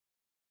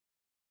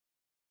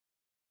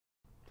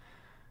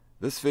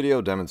This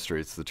video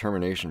demonstrates the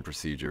termination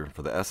procedure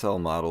for the SL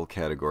model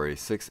category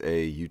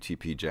 6A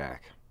UTP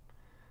jack.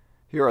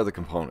 Here are the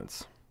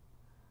components: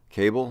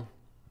 cable,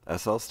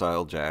 SL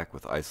style jack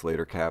with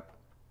isolator cap,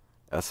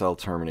 SL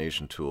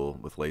termination tool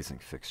with lacing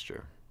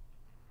fixture.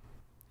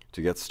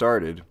 To get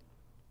started,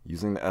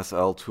 using the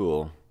SL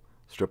tool,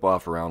 strip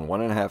off around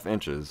 1.5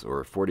 inches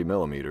or 40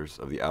 millimeters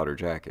of the outer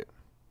jacket.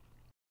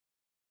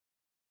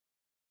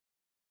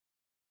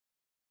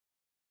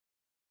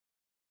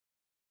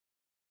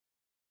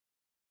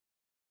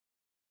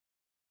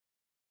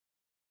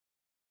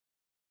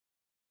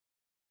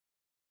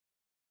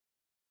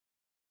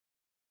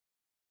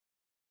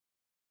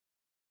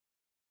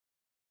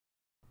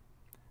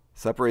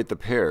 Separate the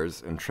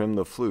pairs and trim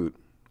the flute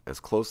as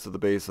close to the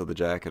base of the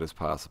jacket as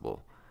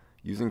possible,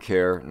 using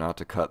care not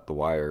to cut the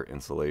wire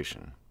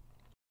insulation.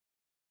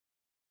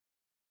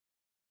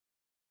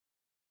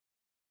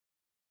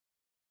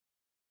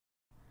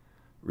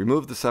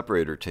 Remove the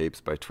separator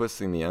tapes by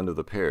twisting the end of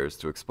the pairs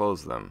to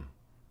expose them.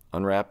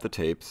 Unwrap the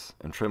tapes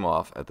and trim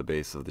off at the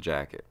base of the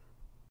jacket.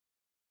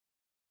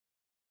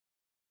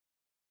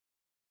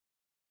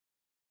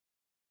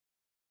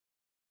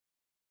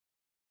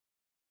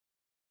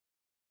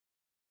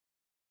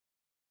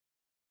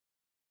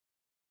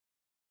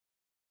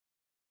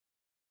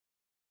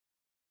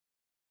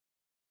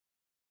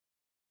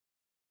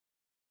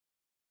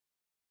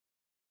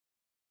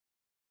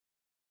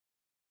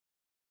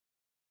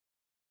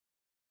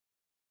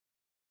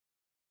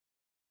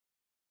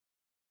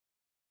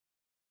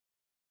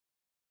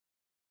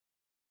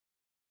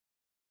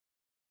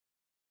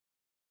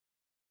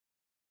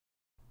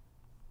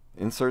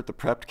 Insert the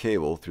prepped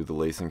cable through the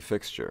lacing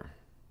fixture.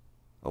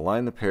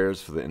 Align the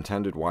pairs for the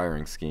intended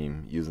wiring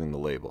scheme using the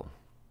label.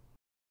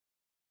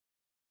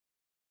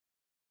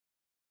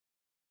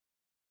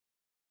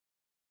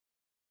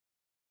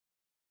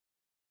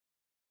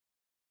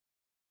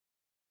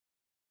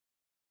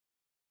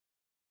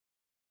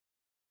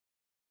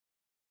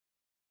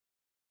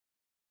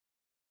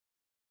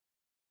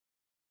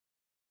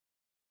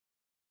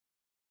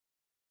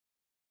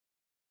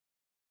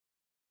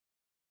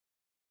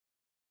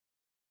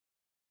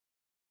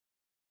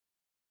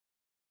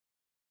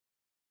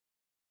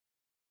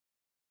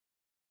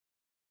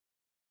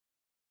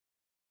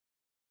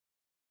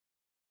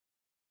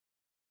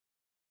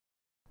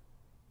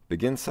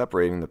 Begin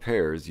separating the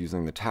pairs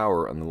using the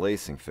tower on the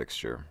lacing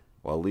fixture,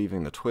 while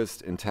leaving the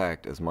twist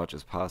intact as much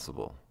as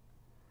possible.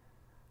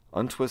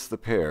 Untwist the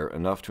pair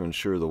enough to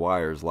ensure the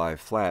wires lie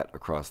flat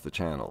across the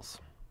channels.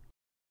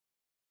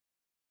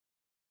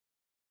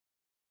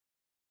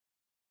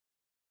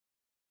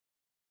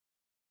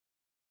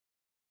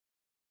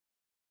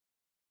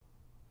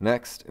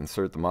 Next,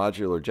 insert the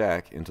modular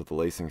jack into the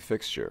lacing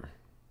fixture,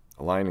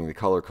 aligning the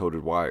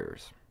color-coded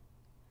wires.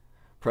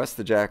 Press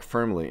the jack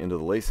firmly into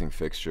the lacing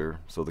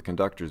fixture so the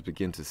conductors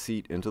begin to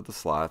seat into the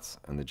slots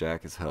and the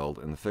jack is held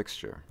in the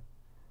fixture.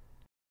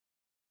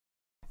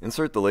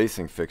 Insert the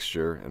lacing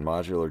fixture and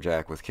modular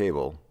jack with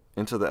cable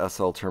into the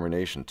SL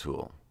termination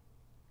tool.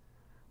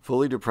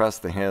 Fully depress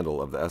the handle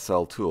of the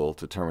SL tool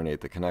to terminate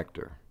the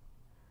connector.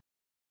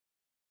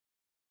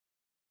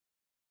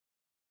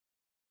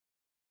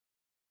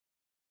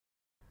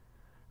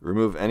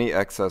 Remove any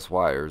excess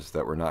wires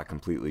that were not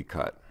completely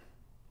cut.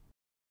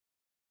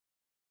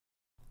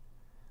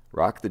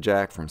 Rock the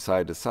jack from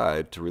side to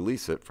side to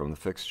release it from the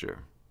fixture.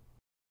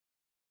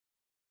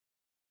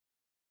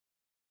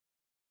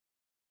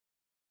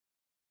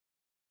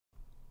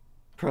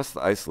 Press the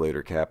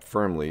isolator cap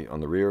firmly on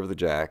the rear of the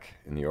jack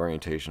in the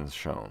orientations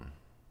shown.